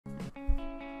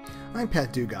I'm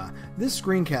Pat Dugas. This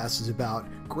screencast is about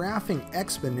graphing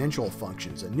exponential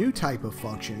functions, a new type of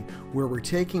function where we're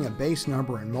taking a base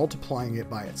number and multiplying it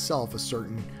by itself a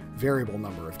certain variable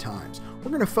number of times.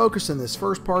 We're going to focus in this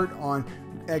first part on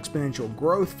exponential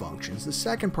growth functions. The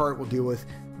second part will deal with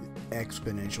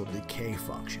exponential decay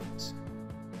functions.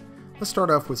 Let's start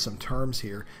off with some terms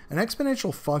here. An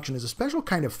exponential function is a special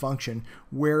kind of function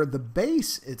where the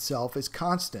base itself is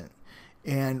constant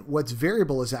and what's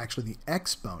variable is actually the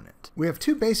exponent. We have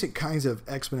two basic kinds of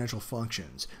exponential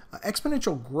functions.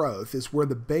 Exponential growth is where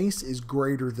the base is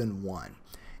greater than 1.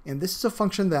 And this is a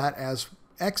function that as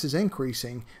x is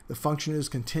increasing, the function is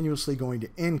continuously going to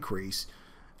increase.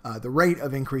 The rate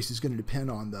of increase is going to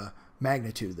depend on the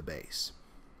magnitude of the base.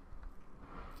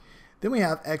 Then we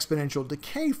have exponential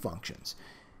decay functions.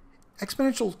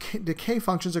 Exponential decay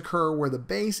functions occur where the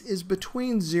base is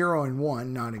between 0 and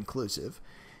 1, not inclusive.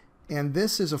 And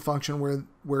this is a function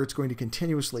where it's going to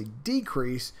continuously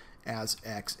decrease as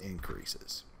x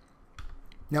increases.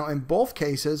 Now in both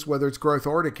cases, whether it's growth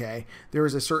or decay, there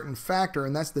is a certain factor,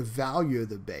 and that's the value of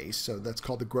the base. So that's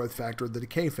called the growth factor or the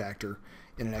decay factor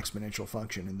in an exponential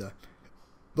function. And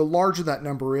the larger that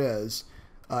number is,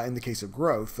 in the case of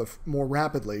growth, the more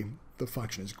rapidly the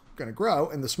function is going to grow,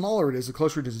 and the smaller it is, the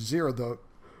closer it is to 0, the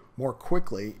more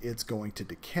quickly it's going to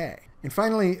decay. And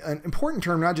finally, an important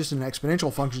term, not just in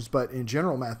exponential functions, but in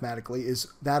general mathematically,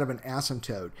 is that of an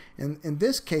asymptote. And in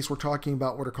this case, we're talking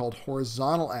about what are called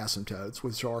horizontal asymptotes,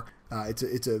 which are,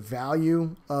 it's a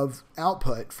value of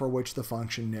output for which the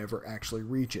function never actually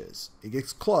reaches. It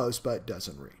gets close, but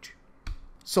doesn't reach.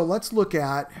 So let's look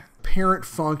at parent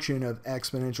function of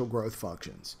exponential growth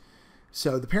functions.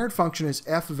 So the parent function is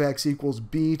f of x equals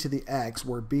b to the x,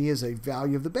 where b is a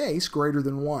value of the base greater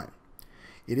than 1.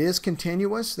 It is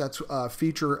continuous. That's a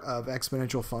feature of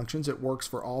exponential functions. It works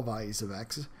for all values of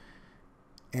x.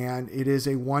 And it is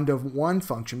a one-to-one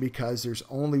function because there's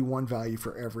only one value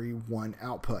for every one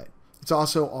output. It's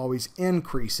also always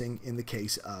increasing in the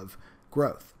case of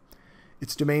growth.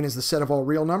 Its domain is the set of all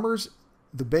real numbers.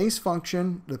 The base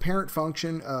function, the parent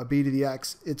function, b to the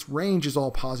x, its range is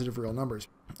all positive real numbers.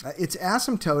 Its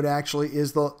asymptote actually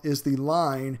is the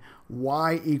line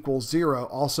y equals 0,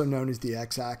 also known as the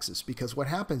x-axis, because what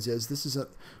happens is, this is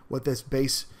what this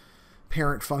base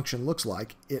parent function looks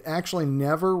like. It actually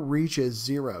never reaches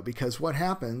 0, because what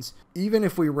happens, even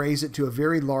if we raise it to a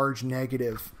very large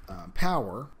negative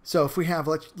power, so if we have,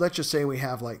 let's just say we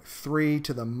have like 3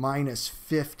 to the minus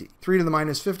 50. 3 to the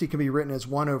minus 50 can be written as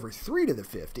 1 over 3 to the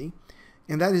 50.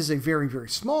 And that is a very, very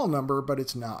small number, but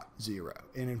it's not 0.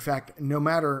 And in fact, no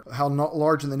matter how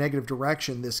large in the negative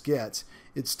direction this gets,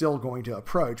 it's still going to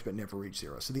approach but never reach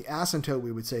 0. So the asymptote,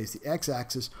 we would say, is the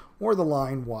x-axis or the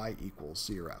line y equals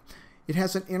 0. It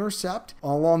has an intercept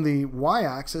along the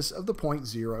y-axis of the point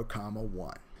 0,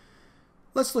 1.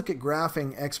 Let's look at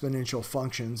graphing exponential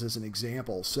functions as an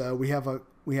example. So we have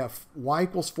y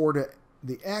equals 4 to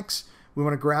the x. We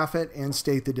want to graph it and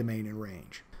state the domain and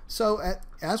range. So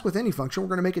as with any function, we're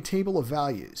going to make a table of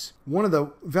values. One of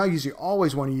the values you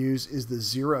always want to use is the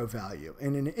 0 value.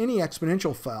 And in any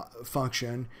exponential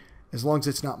function, as long as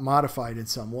it's not modified in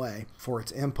some way for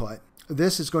its input,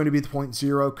 this is going to be the point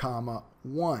 0,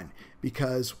 1.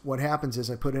 Because what happens is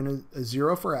I put in a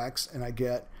 0 for x and I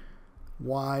get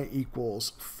y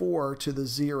equals 4 to the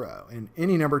 0. And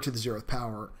any number to the 0th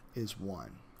power is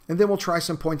 1. And then we'll try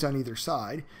some points on either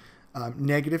side.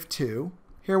 Negative 2.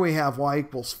 Here we have y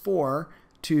equals 4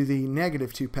 to the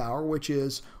negative 2 power, which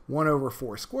is 1 over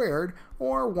 4 squared,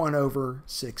 or 1 over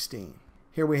 16.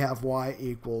 Here we have y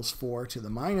equals 4 to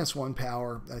the minus 1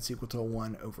 power. That's equal to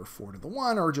 1 over 4 to the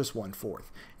 1, or just 1/4.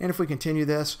 And if we continue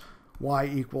this, y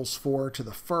equals 4 to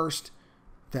the first.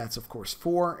 That's, of course,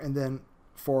 4. And then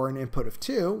for an input of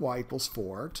 2, y equals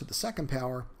 4 to the second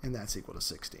power, and that's equal to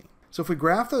 16. So if we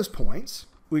graph those points,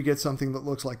 we get something that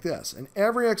looks like this. And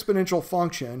every exponential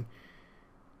function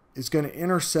is going to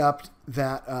intercept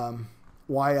that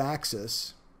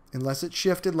y-axis, unless it's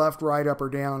shifted left, right, up, or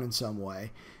down in some way.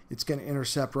 It's going to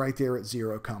intercept right there at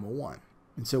 0, 1.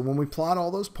 And so when we plot all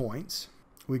those points,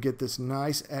 we get this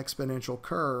nice exponential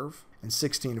curve, and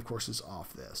 16, of course, is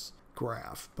off this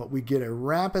graph. But we get a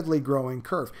rapidly growing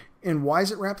curve. And why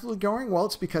is it rapidly growing? Well,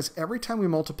 it's because every time we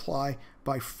multiply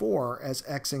by 4 as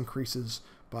x increases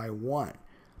by 1.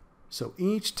 So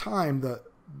each time the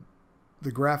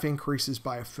graph increases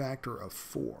by a factor of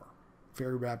 4,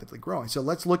 very rapidly growing. So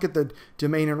let's look at the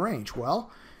domain and range. Well,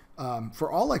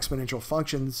 for all exponential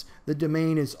functions, the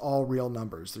domain is all real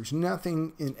numbers. There's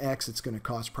nothing in x that's going to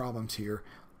cause problems here,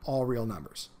 all real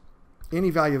numbers.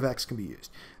 Any value of x can be used.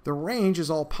 The range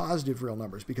is all positive real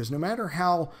numbers because no matter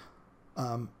how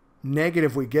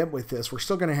negative we get with this, we're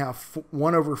still going to have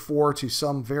 1 over 4 to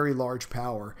some very large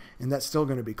power, and that's still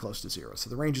going to be close to 0. So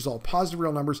the range is all positive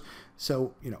real numbers.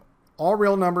 So, all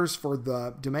real numbers for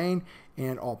the domain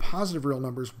and all positive real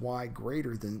numbers y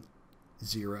greater than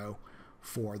 0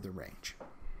 for the range.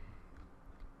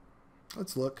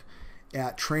 Let's look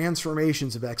at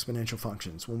transformations of exponential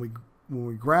functions. When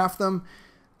we graph them,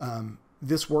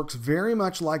 this works very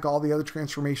much like all the other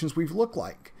transformations we've looked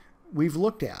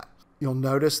at. You'll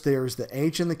notice there's the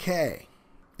h and the k,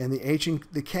 and the h and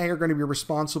the k are going to be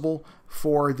responsible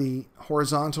for the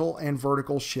horizontal and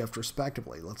vertical shift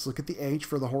respectively. Let's look at the h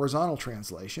for the horizontal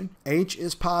translation. H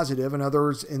is positive, in other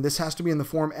words, and this has to be in the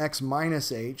form x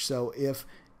minus h, so if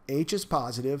h is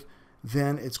positive,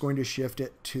 then it's going to shift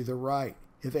it to the right.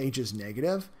 If h is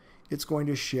negative, it's going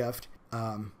to shift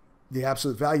the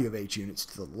absolute value of h units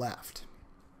to the left.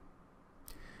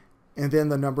 And then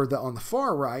the number that on the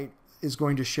far right is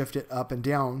going to shift it up and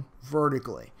down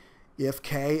vertically. If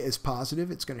k is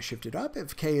positive, it's going to shift it up.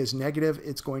 If k is negative,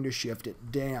 it's going to shift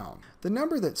it down. The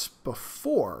number that's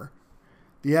before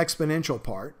the exponential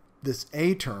part, this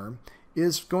a term,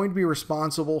 is going to be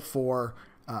responsible for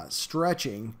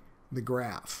stretching the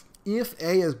graph. If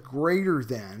a is greater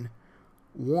than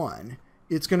 1,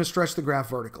 it's going to stretch the graph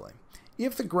vertically.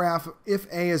 If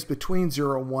a is between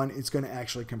 0 and 1, it's going to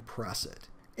actually compress it.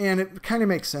 And it kind of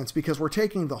makes sense because we're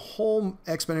taking the whole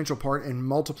exponential part and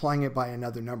multiplying it by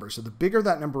another number. So the bigger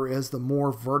that number is, the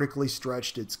more vertically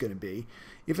stretched it's going to be.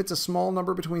 If it's a small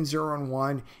number between 0 and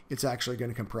 1, it's actually going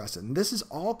to compress it. And this is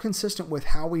all consistent with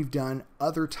how we've done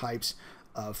other types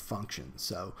of functions.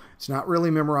 So it's not really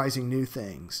memorizing new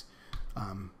things.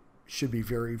 Should be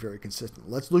very, very consistent.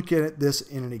 Let's look at this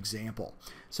in an example.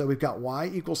 So we've got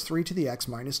y equals 3 to the x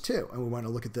minus 2. And we want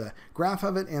to look at the graph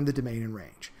of it and the domain and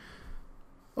range.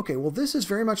 Okay, well, this is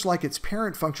very much like its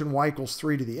parent function y equals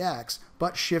 3 to the x,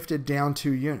 but shifted down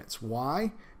 2 units.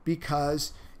 Why?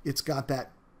 Because it's got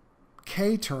that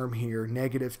k term here,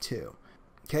 negative 2.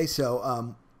 Okay,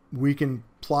 so we can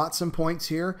plot some points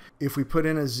here. If we put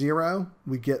in a 0,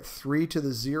 we get 3 to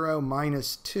the 0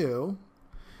 minus 2,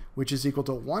 which is equal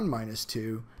to 1 minus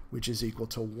 2, which is equal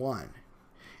to 1.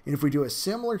 And if we do a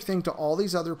similar thing to all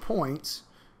these other points,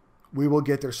 we will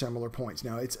get their similar points.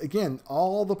 Now, it's again,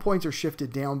 all the points are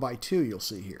shifted down by 2, you'll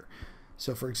see here.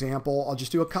 So for example, I'll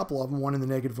just do a couple of them, one in the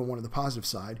negative and one on the positive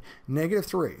side. Negative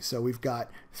 3. So we've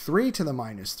got 3 to the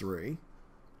minus 3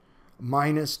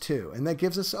 minus 2. And that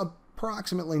gives us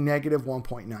approximately negative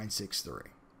 1.963.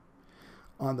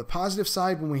 On the positive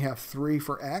side, when we have 3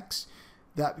 for x,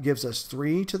 that gives us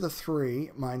 3 to the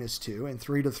 3 minus 2. And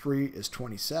 3 to 3 is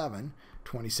 27.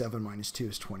 27 minus 2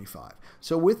 is 25.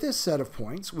 So with this set of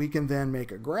points, we can then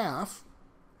make a graph.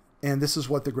 And this is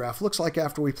what the graph looks like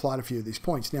after we plot a few of these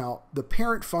points. Now, the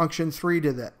parent function 3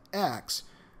 to the x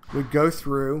would go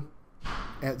through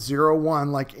at 0,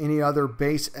 1 like any other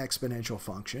base exponential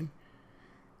function.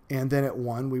 And then at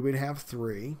 1, we would have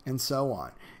 3, and so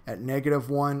on. At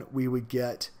negative 1, we would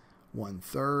get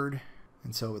 1/3.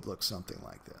 And so it would look something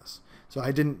like this. So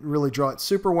I didn't really draw it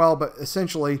super well, but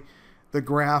essentially the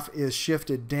graph is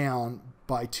shifted down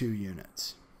by 2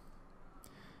 units.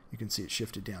 You can see it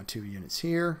shifted down 2 units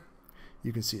here.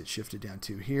 You can see it shifted down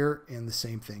 2 here, and the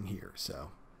same thing here.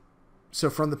 So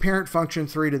from the parent function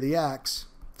 3 to the x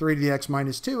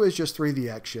minus 2 is just 3 to the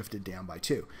x shifted down by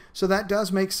 2. So that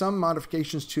does make some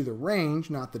modifications to the range,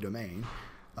 not the domain.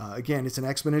 Again, it's an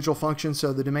exponential function,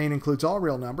 so the domain includes all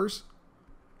real numbers,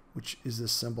 which is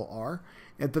this symbol r.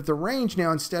 And that the range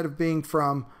now, instead of being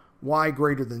from y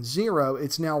greater than 0,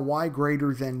 it's now y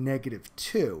greater than negative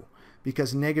 2,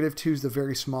 because negative 2 is the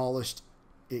very smallest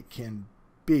it can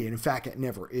be. And in fact, it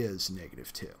never is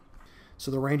negative 2. So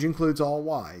the range includes all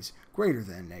y's greater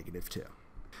than negative 2.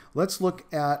 Let's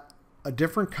look at a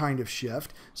different kind of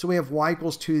shift. So we have y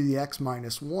equals 2 to the x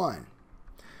minus 1.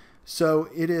 So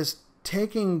it is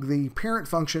taking the parent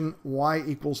function y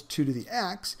equals 2 to the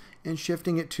x and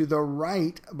shifting it to the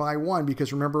right by 1,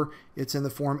 because remember, it's in the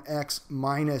form x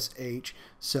minus h,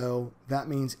 so that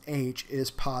means h is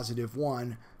positive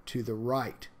 1 to the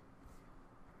right.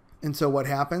 And so what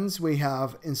happens? We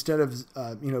have, instead of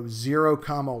 0,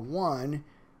 1,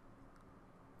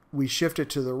 we shift it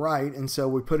to the right, and so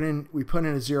we put in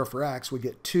a 0 for x. We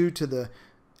get 2 to the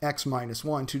x minus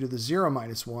 1. 2 to the 0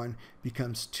 minus 1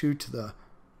 becomes 2 to the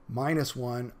minus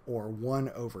 1, or 1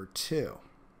 over 2.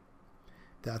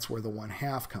 That's where the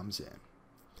 1/2 comes in.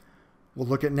 We'll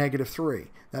look at negative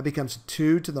 3. That becomes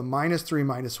 2 to the minus 3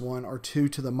 minus 1, or 2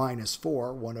 to the minus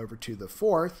 4, 1 over 2 to the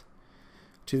 4th.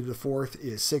 2 to the 4th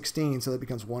is 16, so that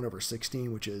becomes 1 over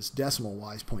 16, which is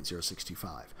decimal-wise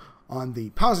 0.065. On the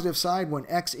positive side, when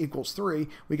x equals 3,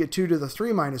 we get 2 to the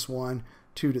 3 minus 1,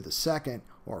 2 to the second,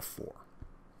 or 4.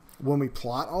 When we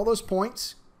plot all those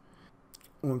points,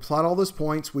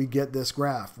 we get this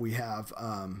graph. We have,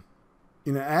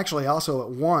 actually also at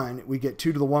 1, we get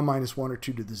 2 to the 1 minus 1 or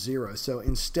 2 to the 0. So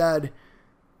instead,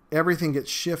 everything gets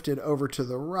shifted over to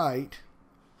the right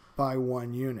by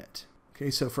 1 unit. Okay,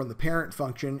 so from the parent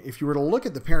function, if you were to look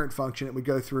at the parent function, it would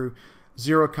go through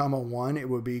 0, 1, it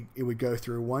would go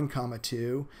through 1,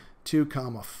 2, 2,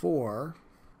 4.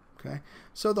 Okay,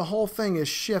 so the whole thing is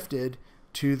shifted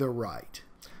to the right.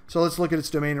 So let's look at its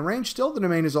domain and range. Still, the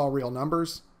domain is all real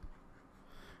numbers.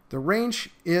 The range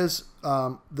is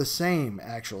the same,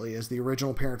 actually, as the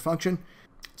original parent function.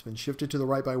 It's been shifted to the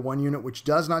right by 1 unit, which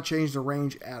does not change the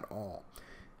range at all.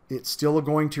 It's still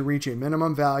going to reach a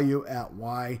minimum value at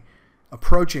y,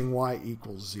 approaching y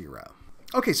equals 0.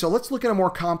 Okay, so let's look at a more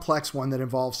complex one that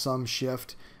involves some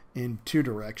shift in 2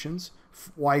 directions.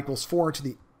 Y equals 4 to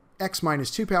the x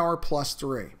minus 2 power plus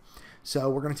 3. So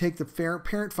we're going to take the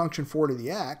parent function 4 to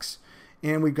the x,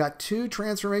 and we've got 2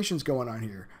 transformations going on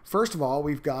here. First of all,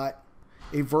 we've got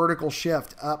a vertical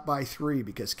shift up by 3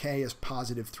 because k is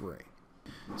positive 3.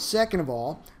 Second of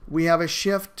all, we have a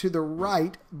shift to the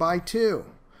right by 2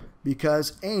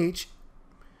 because h,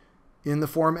 in the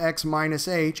form x minus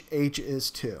h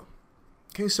is 2.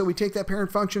 Okay, so we take that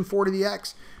parent function 4 to the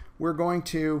x, we're going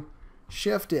to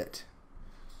shift it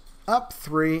up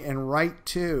 3 and right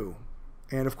 2.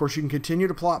 And of course you can continue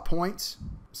to plot points.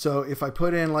 So if I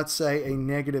put in, let's say, a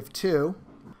negative 2,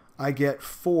 I get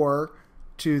 4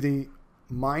 to the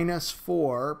minus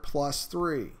 4 plus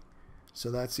 3.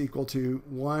 So that's equal to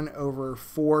 1 over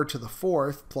 4 to the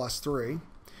 4th plus 3,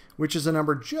 which is a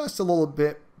number just a little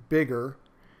bit bigger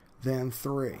than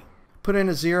 3. Put in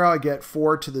a 0, I get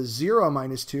 4 to the 0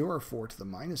 minus 2, or 4 to the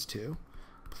minus 2,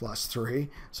 plus 3.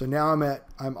 So now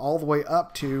I'm all the way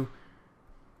up to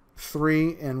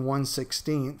 3 and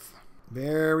 1/16.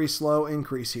 Very slow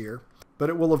increase here, but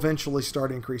it will eventually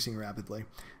start increasing rapidly.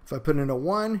 If I put in a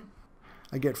 1,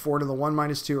 I get 4 to the 1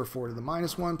 minus 2, or 4 to the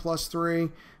minus 1 plus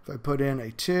 3. If I put in a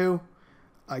 2,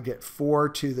 I get 4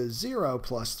 to the 0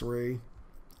 plus 3.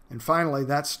 And finally,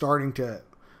 that's starting to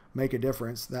make a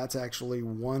difference. That's actually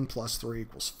 1 plus 3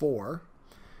 equals 4.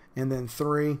 And then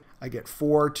 3, I get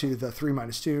 4 to the 3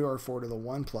 minus 2, or 4 to the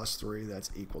 1 plus 3.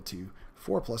 That's equal to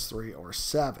 4 plus 3, or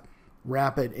 7.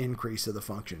 Rapid increase of the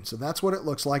function. So that's what it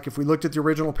looks like. If we looked at the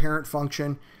original parent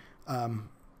function,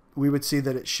 we would see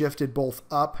that it shifted both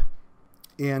up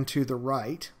and to the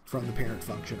right from the parent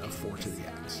function of 4 to the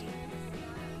x.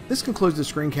 This concludes the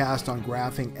screencast on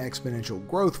graphing exponential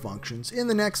growth functions. In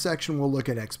the next section, we'll look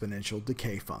at exponential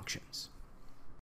decay functions.